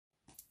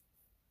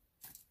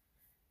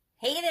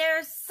Hey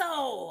there.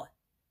 So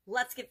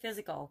let's get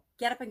physical.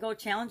 Get Up and Go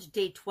Challenge,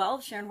 day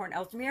 12. Sharon Horn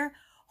Eltmere.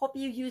 Hope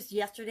you used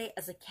yesterday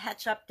as a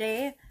catch up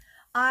day.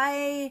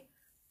 I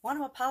want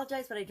to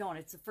apologize, but I don't.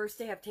 It's the first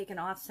day I've taken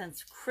off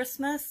since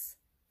Christmas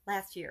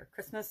last year,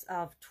 Christmas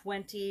of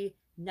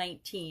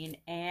 2019.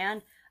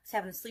 And I was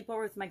having a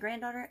sleepover with my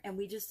granddaughter, and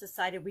we just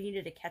decided we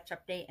needed a catch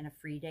up day and a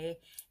free day,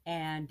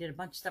 and did a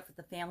bunch of stuff with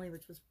the family,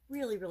 which was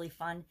really, really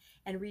fun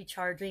and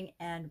recharging,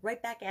 and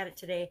right back at it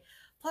today.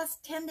 Plus,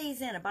 10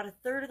 days in, about a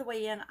third of the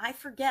way in, I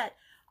forget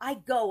I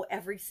go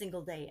every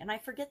single day, and I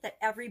forget that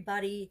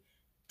everybody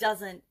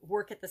doesn't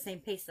work at the same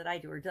pace that I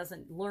do, or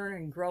doesn't learn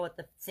and grow at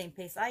the same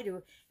pace I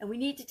do. And we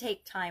need to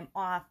take time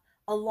off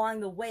along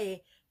the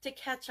way to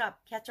catch up,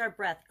 catch our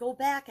breath, go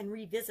back and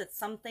revisit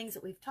some things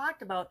that we've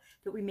talked about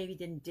that we maybe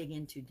didn't dig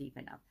into deep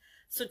enough.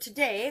 So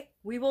today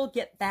we will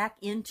get back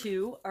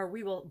into, or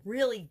we will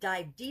really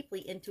dive deeply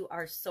into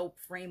our SOAP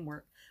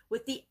framework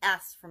with the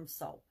S from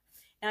SOAP.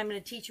 And I'm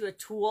going to teach you a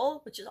tool,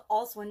 which is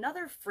also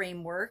another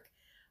framework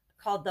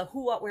called the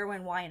who, what, where,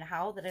 when, why, and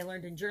how that I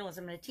learned in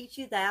journalism. I'm going to teach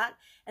you that,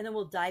 and then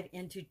we'll dive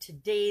into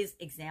today's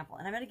example.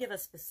 And I'm going to give a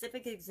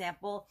specific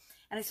example.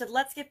 And I said,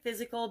 let's get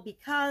physical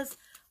because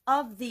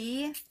of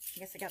I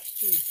guess I got the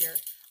keys here,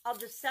 of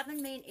the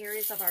 7 main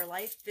areas of our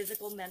life: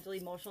 physical, mental,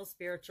 emotional,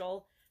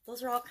 spiritual.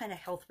 Those are all kind of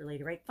health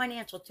related, right?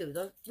 Financial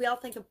too. We all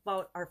think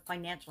about our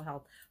financial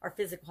health, our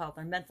physical health,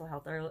 our mental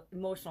health, our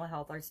emotional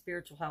health, our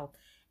spiritual health,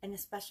 and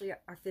especially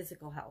our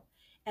physical health.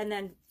 And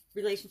then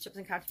relationships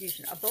and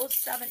contribution. Of those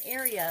 7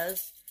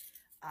 areas,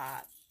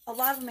 a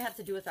lot of them have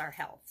to do with our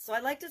health. So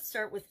I'd like to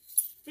start with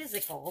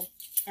physical,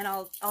 and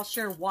I'll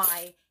share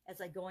why as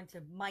I go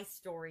into my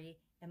story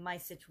and my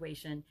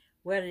situation,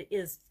 what it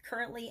is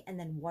currently, and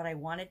then what I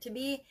want it to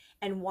be,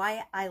 and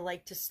why I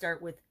like to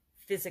start with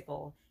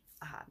physical.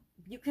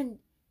 You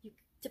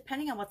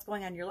depending on what's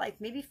going on in your life,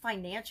 maybe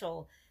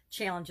financial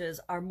challenges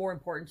are more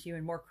important to you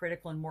and more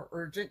critical and more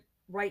urgent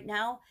right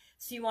now.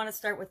 So you want to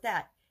start with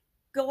that.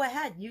 Go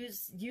ahead,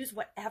 use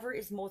whatever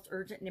is most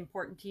urgent and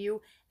important to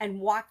you, and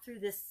walk through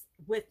this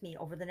with me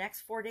over the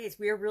next 4 days.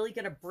 We are really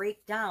going to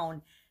break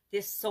down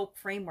this SOAP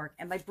framework,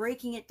 and by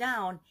breaking it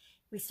down,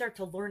 we start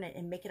to learn it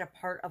and make it a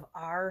part of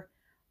our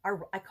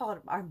I call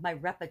it my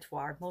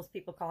repertoire. Most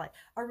people call it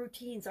our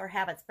routines, our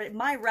habits, but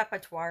my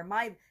repertoire,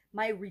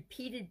 my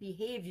repeated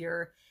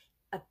behavior.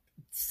 A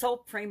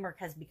SOAP framework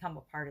has become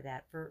a part of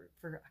that for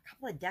a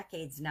couple of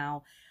decades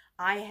now.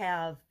 I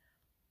have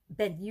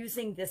been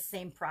using this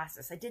same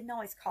process. I didn't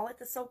always call it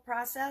the SOAP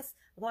process,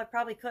 although I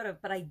probably could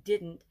have, but I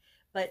didn't.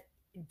 But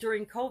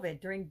during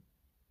COVID, during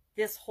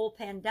this whole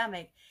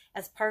pandemic,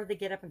 as part of the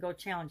Get Up and Go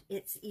Challenge,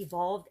 it's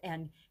evolved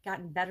and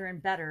gotten better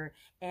and better,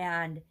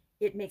 and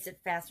it makes it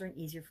faster and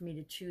easier for me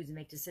to choose and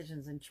make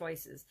decisions and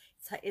choices.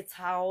 It's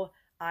how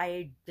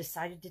I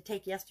decided to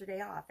take yesterday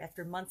off.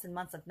 After months and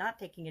months of not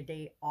taking a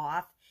day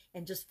off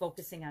and just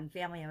focusing on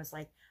family, I was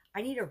like,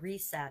 I need a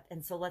reset.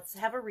 And so let's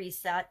have a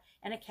reset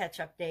and a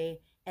catch-up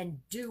day and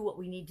do what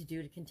we need to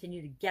do to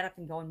continue to get up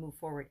and go and move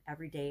forward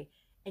every day,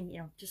 and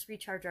just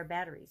recharge our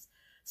batteries.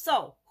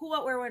 So who,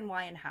 what, where, when,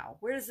 why, and how.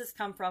 Where does this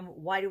come from?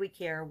 Why do we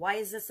care? Why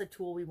is this a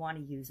tool we want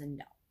to use and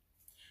know?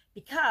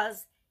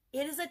 Because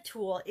it is a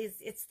tool.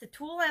 It's the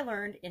tool I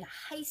learned in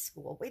high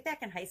school, way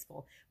back in high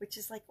school, which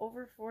is like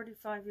over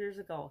 45 years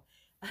ago,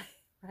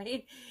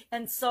 right?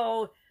 And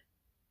so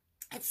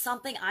it's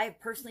something I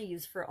personally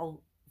use for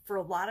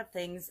a lot of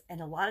things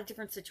and a lot of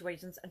different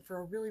situations, and for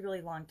a really,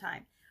 really long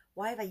time.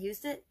 Why have I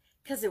used it?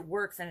 Because it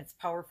works and it's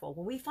powerful.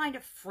 When we find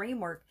a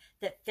framework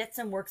that fits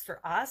and works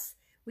for us,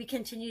 we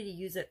continue to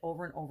use it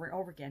over and over and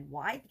over again.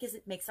 Why? Because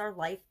it makes our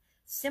life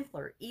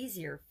simpler,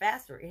 easier,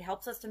 faster. It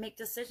helps us to make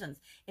decisions.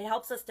 It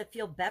helps us to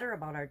feel better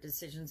about our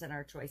decisions and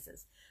our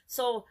choices.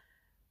 So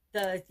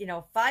the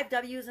 5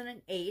 W's and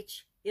an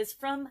H is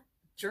from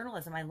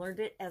journalism. I learned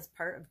it as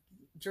part of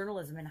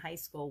journalism in high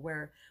school,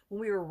 where when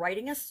we were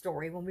writing a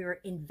story, when we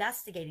were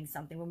investigating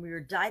something, when we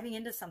were diving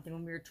into something,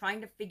 when we were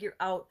trying to figure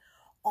out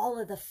all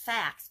of the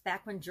facts,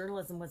 back when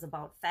journalism was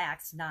about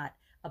facts, not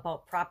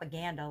about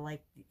propaganda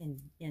like in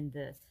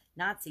the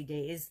Nazi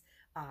days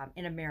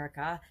in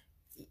America.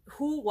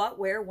 Who, what,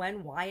 where,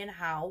 when, why, and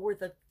how were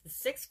the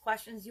 6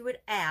 questions you would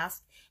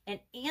ask and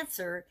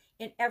answer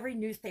in every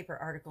newspaper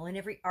article, in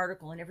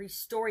every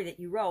story that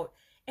you wrote.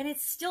 And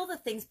it's still the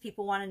things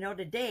people want to know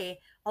today,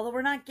 although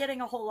we're not getting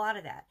a whole lot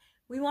of that.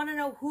 We want to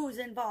know who's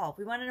involved.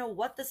 We want to know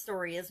what the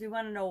story is. We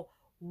want to know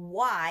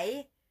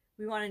why.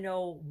 We want to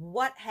know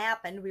what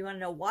happened. We want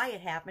to know why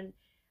it happened.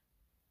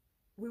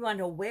 We want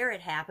to know where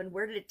it happened.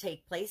 Where did it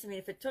take place? I mean,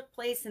 if it took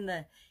place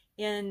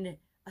in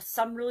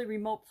some really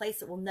remote place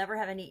that will never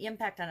have any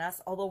impact on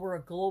us, although we're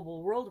a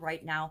global world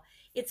right now,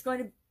 it's going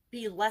to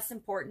be less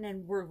important,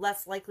 and we're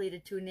less likely to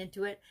tune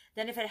into it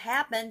than if it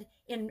happened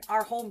in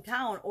our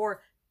hometown,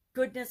 or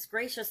goodness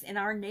gracious, in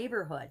our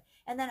neighborhood.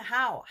 And then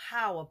how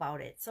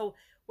about it? So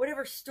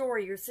whatever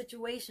story or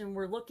situation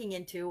we're looking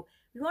into,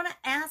 we want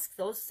to ask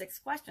those 6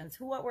 questions: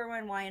 who, what, where,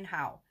 when, why, and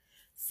how.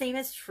 Same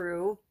is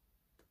true,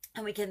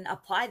 and we can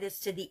apply this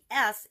to the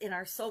S in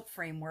our SOAP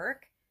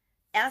framework.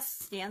 S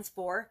stands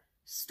for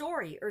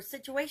story or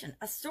situation.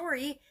 A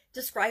story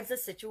describes a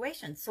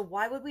situation. So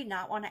why would we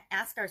not want to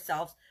ask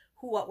ourselves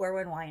who, what, where,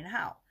 when, why, and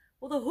how?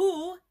 Well, the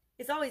who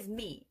is always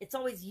me. It's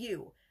always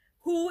you.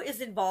 Who is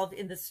involved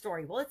in the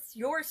story? Well, it's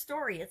your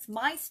story. It's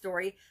my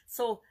story.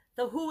 So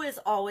the who is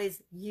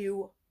always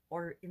you,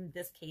 or in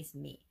this case,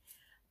 me.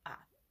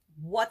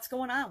 What's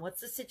going on?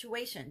 What's the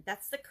situation?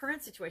 That's the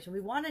current situation.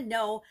 We want to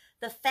know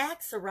the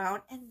facts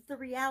around and the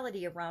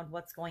reality around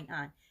what's going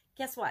on.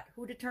 Guess what?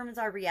 Who determines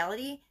our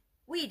reality?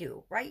 We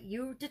do, right?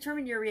 You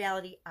determine your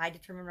reality. I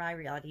determine my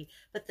reality.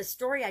 But the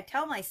story I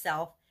tell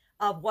myself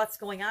of what's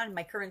going on in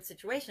my current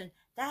situation,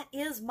 that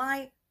is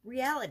my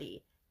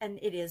reality. And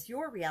it is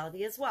your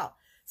reality as well.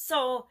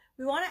 So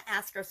we want to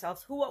ask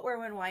ourselves who, what, where,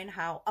 when, why, and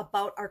how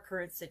about our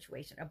current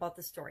situation, about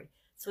the story.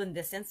 So in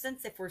this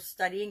instance, if we're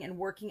studying and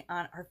working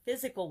on our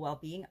physical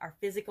well-being, our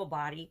physical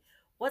body,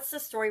 what's the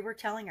story we're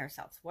telling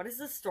ourselves? What is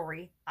the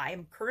story I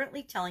am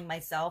currently telling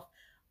myself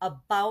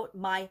about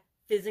my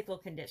physical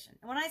condition?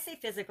 And when I say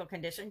physical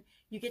condition,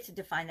 you get to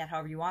define that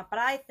however you want, but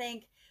I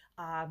think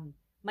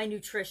my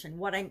nutrition,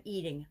 what I'm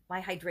eating,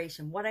 my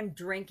hydration, what I'm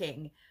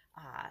drinking.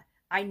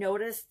 I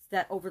noticed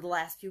that over the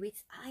last few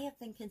weeks, I have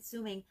been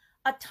consuming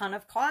a ton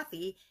of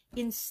coffee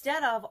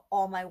instead of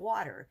all my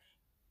water.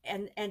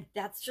 And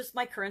that's just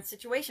my current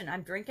situation.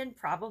 I'm drinking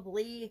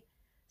probably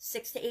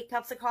 6 to 8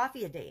 cups of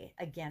coffee a day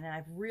again, and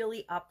I've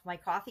really upped my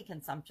coffee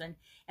consumption.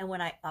 And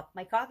when I up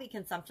my coffee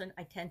consumption,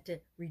 I tend to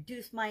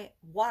reduce my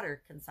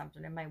water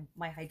consumption and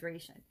my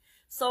hydration.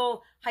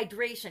 So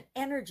hydration,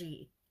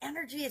 energy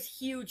is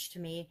huge to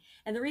me.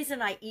 And the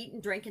reason I eat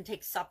and drink and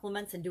take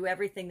supplements and do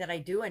everything that I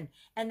do, and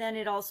then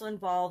it also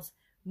involves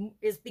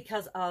is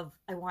because of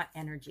I want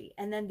energy.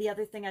 And then the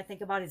other thing I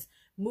think about is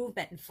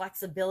movement and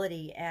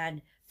flexibility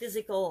and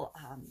physical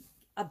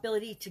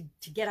ability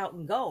to get out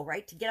and go,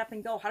 right? To get up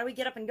and go. How do we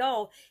get up and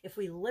go if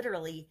we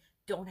literally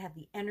don't have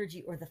the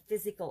energy or the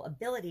physical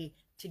ability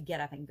to get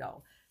up and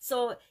go?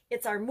 So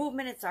it's our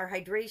movement, it's our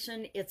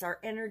hydration, it's our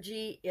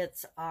energy,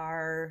 it's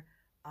our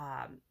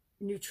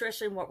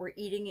nutrition, what we're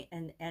eating,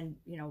 and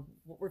you know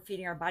what we're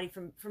feeding our body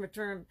from a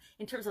term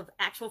in terms of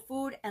actual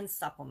food and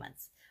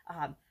supplements.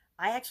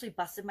 I actually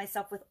busted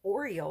myself with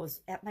Oreos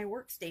at my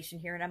workstation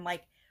here, and I'm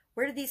like,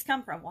 where did these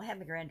come from? Well, I had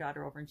my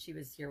granddaughter over and she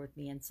was here with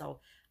me, and so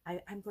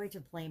I'm going to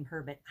blame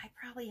her, but I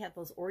probably had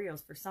those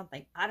Oreos for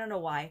something. I don't know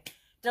why.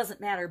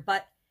 Doesn't matter,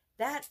 but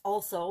that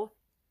also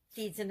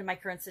feeds into my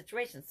current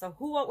situation. So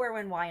who, what, where,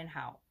 when, why, and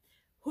how.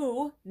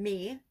 Who,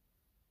 me,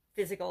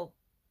 physical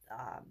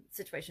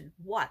situation.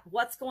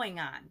 What's going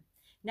on?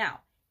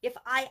 Now, if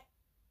I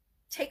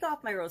take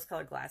off my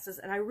rose-colored glasses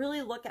and I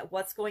really look at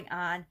what's going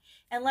on,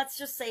 and let's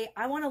just say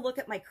I want to look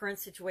at my current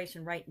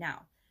situation right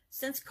now.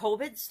 Since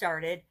COVID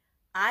started,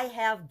 I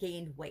have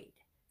gained weight.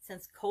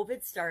 Since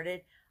COVID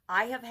started,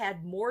 I have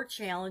had more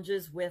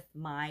challenges with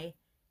my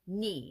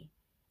knee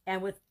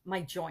and with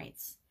my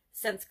joints.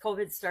 Since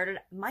COVID started,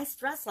 my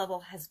stress level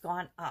has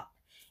gone up,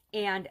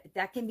 and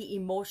that can be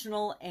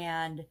emotional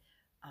and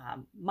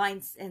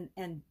minds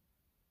and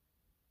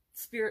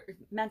spirit,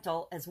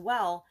 mental as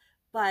well,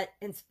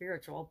 and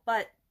spiritual,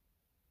 but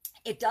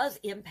it does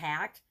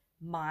impact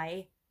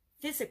my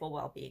physical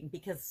well-being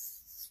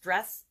because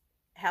stress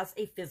has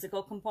a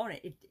physical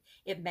component.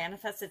 It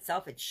manifests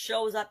itself. It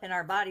shows up in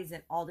our bodies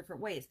in all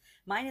different ways.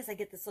 Mine is I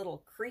get this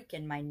little creak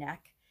in my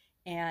neck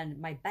and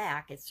my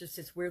back. It's just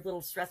this weird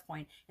little stress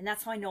point, and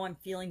that's how I know I'm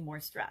feeling more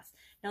stress.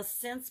 Now,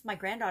 since my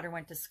granddaughter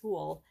went to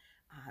school,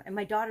 and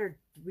my daughter,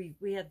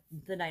 we had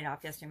the night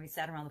off yesterday, and we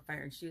sat around the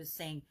fire, and she was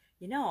saying,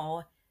 you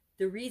know,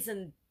 the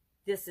reason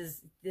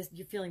this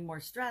you're feeling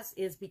more stress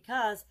is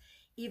because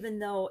even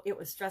though it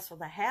was stressful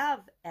to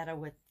have Etta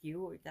with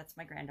you, that's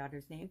my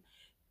granddaughter's name,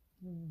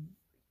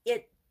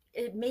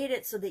 it made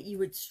it so that you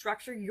would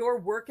structure your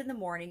work in the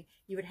morning,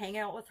 you would hang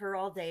out with her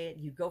all day,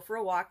 you'd go for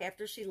a walk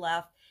after she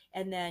left,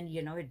 and then,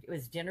 you know, it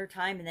was dinner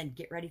time, and then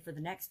get ready for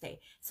the next day.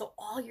 So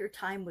all your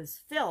time was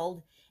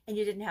filled, and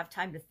you didn't have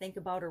time to think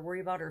about or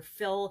worry about or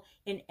fill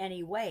in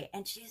any way.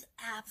 And she's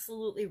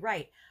absolutely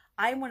right.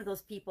 I'm one of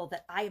those people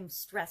that I am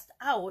stressed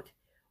out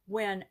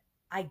when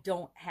I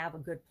don't have a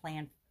good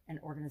plan and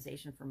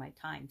organization for my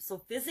time. So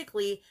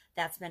physically,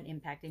 that's been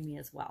impacting me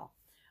as well.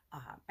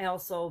 I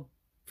also,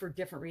 for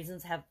different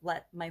reasons, have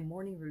let my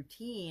morning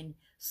routine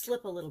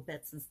slip a little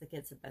bit since the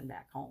kids have been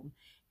back home.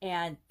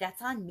 And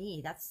that's on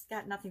me. That's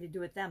got nothing to do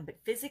with them. But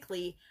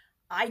physically,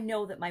 I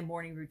know that my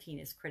morning routine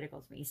is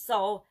critical to me.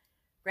 So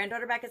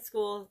granddaughter back at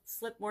school,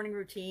 slip morning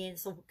routine.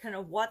 So kind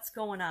of what's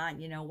going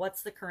on, you know,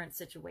 what's the current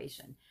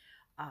situation?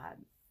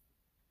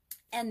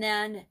 And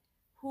then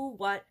who,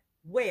 what,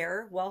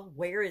 where. Well,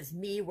 where is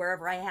me,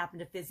 wherever I happen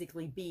to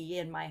physically be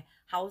in my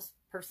house,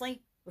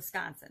 personally,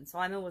 Wisconsin. So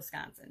I'm in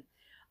Wisconsin.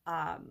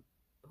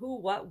 Who,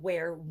 what,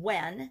 where,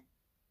 when.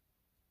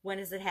 When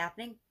is it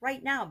happening?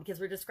 Right now, because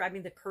we're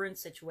describing the current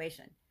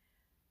situation.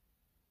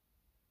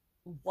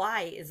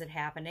 Why is it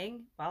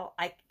happening? Well,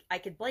 I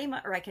could blame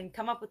it, or I can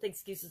come up with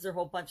excuses or a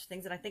whole bunch of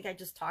things. And I think I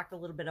just talked a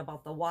little bit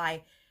about the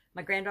why.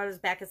 My granddaughter's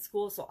back at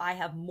school, so I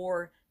have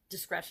more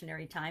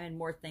discretionary time and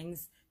more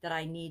things that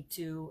I need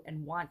to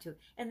and want to.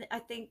 And I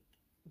think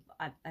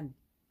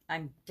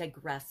I'm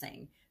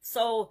digressing.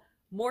 So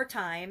more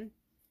time.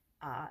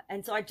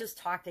 And so I just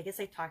talked, I guess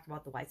I talked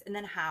about the whys. And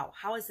then how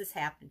has this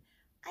happened?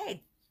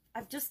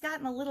 I've just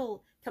gotten a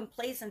little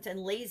complacent and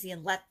lazy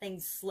and let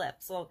things slip.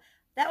 So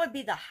that would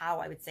be the how,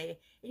 I would say.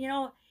 And, you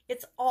know,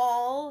 it's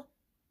all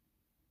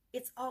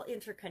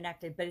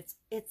interconnected, but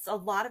it's a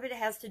lot of it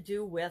has to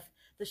do with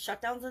the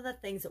shutdowns and the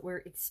things that we're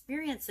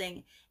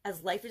experiencing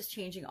as life is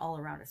changing all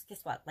around us.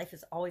 Guess what? Life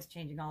is always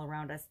changing all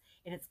around us,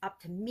 and it's up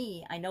to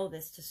me, I know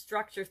this, to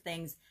structure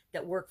things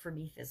that work for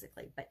me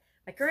physically. But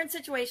my current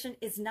situation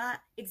is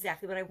not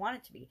exactly what I want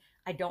it to be.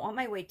 I don't want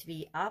my weight to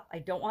be up. I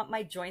don't want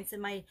my joints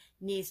and my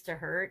knees to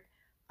hurt.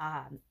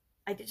 I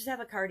did just have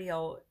a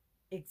cardio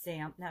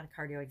exam, not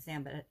a cardio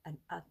exam,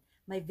 but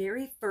my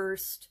very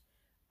first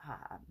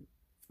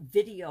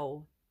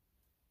video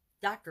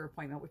doctor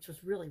appointment, which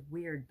was really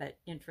weird but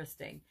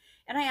interesting.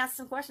 And I asked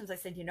some questions. I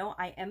said, you know,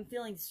 I am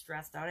feeling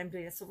stressed out. I'm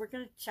doing this. So we're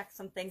going to check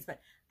some things,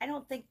 but I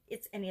don't think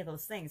it's any of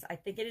those things. I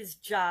think it is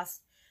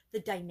just the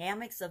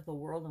dynamics of the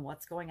world and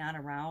what's going on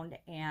around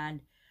and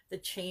the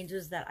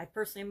changes that I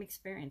personally am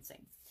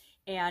experiencing.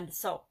 And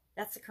so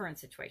that's the current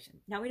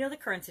situation. Now we know the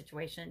current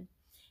situation,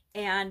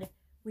 and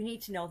we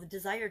need to know the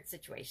desired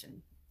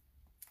situation.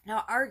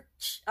 Now, our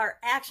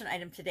action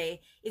item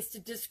today is to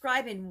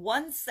describe in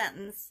one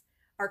sentence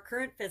our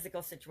current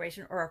physical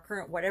situation or our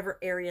current whatever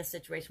area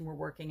situation we're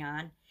working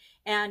on.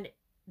 And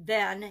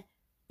then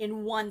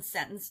in one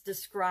sentence,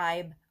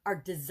 describe our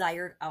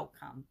desired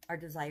outcome, our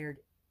desired,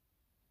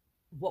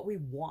 what we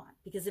want.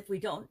 Because if we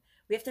don't,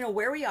 we have to know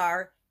where we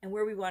are and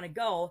where we want to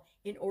go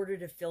in order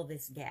to fill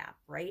this gap,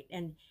 right?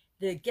 And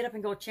the Get Up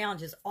and Go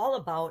Challenge is all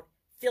about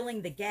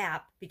filling the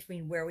gap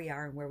between where we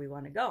are and where we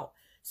want to go.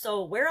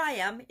 So where I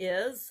am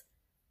is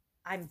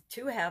I'm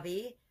too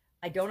heavy.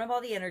 I don't have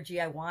all the energy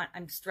I want.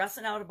 I'm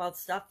stressing out about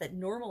stuff that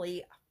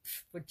normally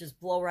would just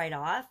blow right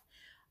off.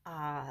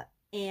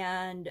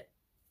 And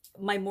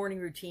my morning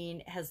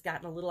routine has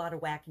gotten a little out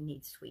of whack and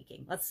needs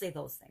tweaking. Let's say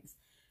those things.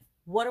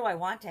 What do I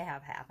want to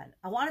have happen?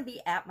 I want to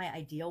be at my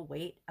ideal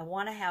weight. I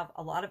want to have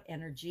a lot of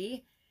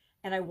energy,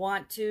 and I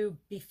want to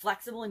be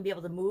flexible and be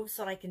able to move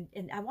so that I can,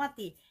 and I want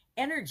the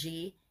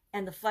energy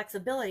and the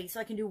flexibility so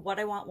I can do what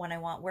I want, when I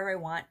want, where I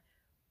want,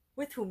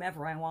 with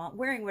whomever I want,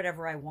 wearing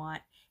whatever I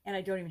want, and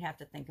I don't even have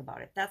to think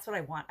about it. That's what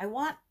I want. I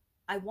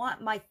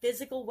want my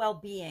physical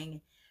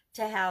well-being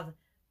to have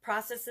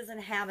processes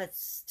and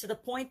habits to the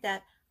point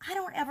that I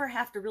don't ever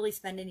have to really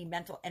spend any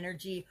mental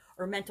energy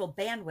or mental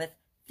bandwidth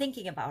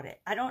thinking about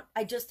it.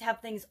 I just have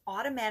things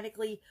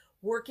automatically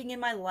working in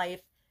my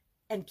life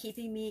and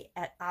keeping me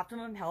at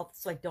optimum health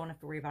so I don't have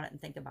to worry about it and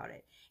think about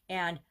it.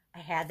 And I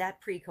had that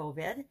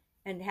pre-COVID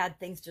and had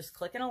things just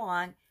clicking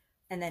along.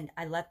 And then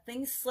I let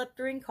things slip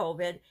during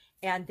COVID,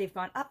 and they've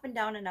gone up and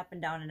down and up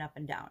and down and up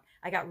and down.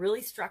 I got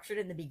really structured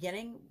in the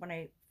beginning when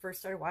I first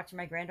started watching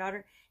my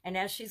granddaughter. And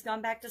as she's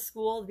gone back to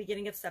school, the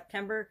beginning of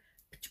September,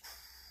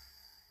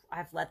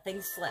 I've let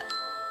things slip.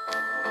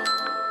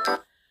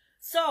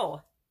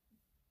 So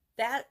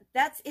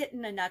that's it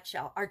in a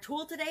nutshell. Our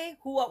tool today,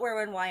 who, what, where,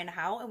 when, why, and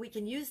how. And we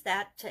can use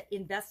that to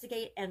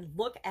investigate and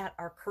look at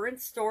our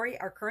current story,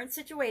 our current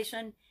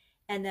situation,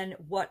 and then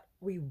what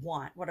we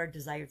want, what our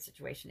desired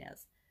situation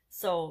is.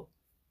 So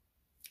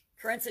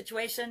current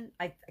situation,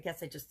 I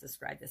guess I just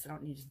described this. I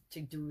don't need to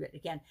do it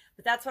again.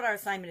 But that's what our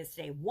assignment is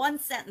today. One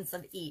sentence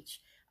of each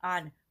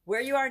on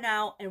where you are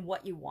now and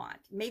what you want.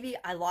 Maybe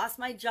I lost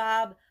my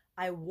job.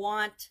 I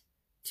want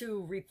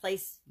to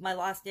replace my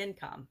lost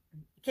income.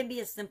 It can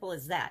be as simple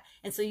as that.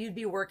 And so you'd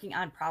be working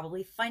on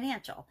probably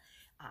financial.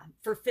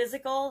 For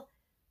physical,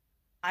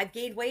 I've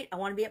gained weight. I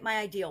want to be at my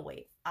ideal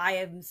weight. I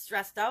am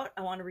stressed out.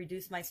 I want to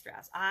reduce my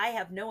stress. I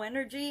have no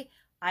energy.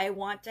 I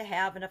want to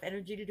have enough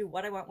energy to do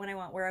what I want, when I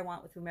want, where I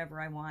want, with whomever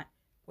I want,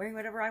 wearing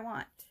whatever I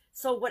want.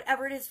 So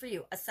whatever it is for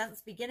you, a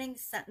sentence beginning,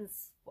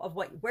 sentence of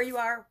where you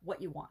are,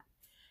 what you want.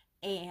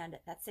 And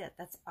that's it.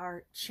 That's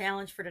our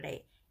challenge for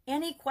today.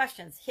 Any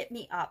questions, hit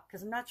me up,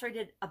 because I'm not sure I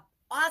did an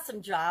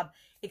awesome job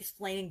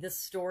explaining this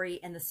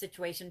story and the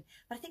situation.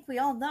 But I think we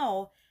all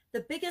know the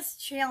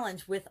biggest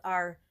challenge with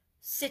our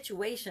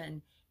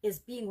situation is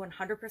being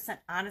 100%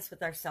 honest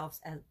with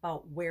ourselves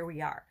about where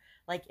we are.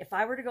 Like if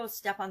I were to go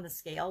step on the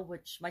scale,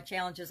 which my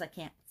challenge is I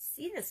can't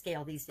see the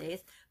scale these days,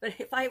 but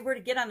if I were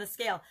to get on the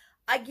scale,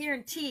 I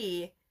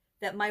guarantee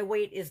that my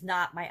weight is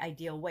not my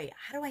ideal weight.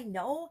 How do I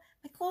know?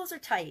 My clothes are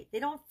tight. They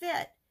don't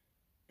fit.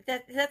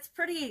 That's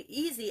pretty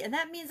easy. And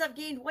that means I've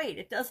gained weight.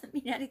 It doesn't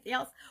mean anything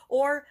else.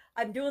 Or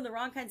I'm doing the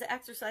wrong kinds of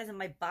exercise and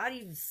my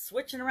body's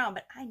switching around,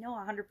 but I know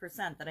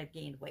 100% that I've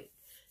gained weight.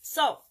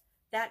 So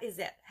that is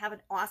it. Have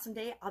an awesome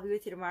day. I'll be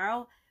with you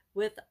tomorrow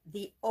with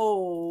the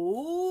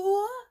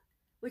O,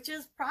 which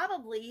is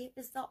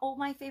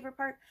my favorite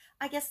part.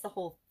 I guess the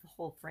whole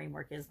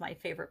framework is my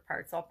favorite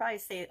part. So I'll probably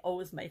say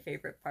O is my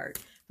favorite part.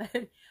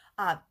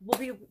 But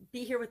we'll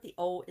be here with the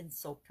O in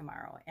soap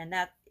tomorrow. And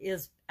that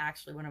is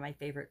actually one of my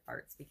favorite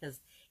parts because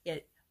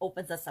it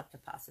opens us up to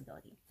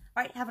possibility.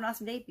 All right, have an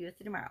awesome day. Be with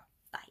you tomorrow.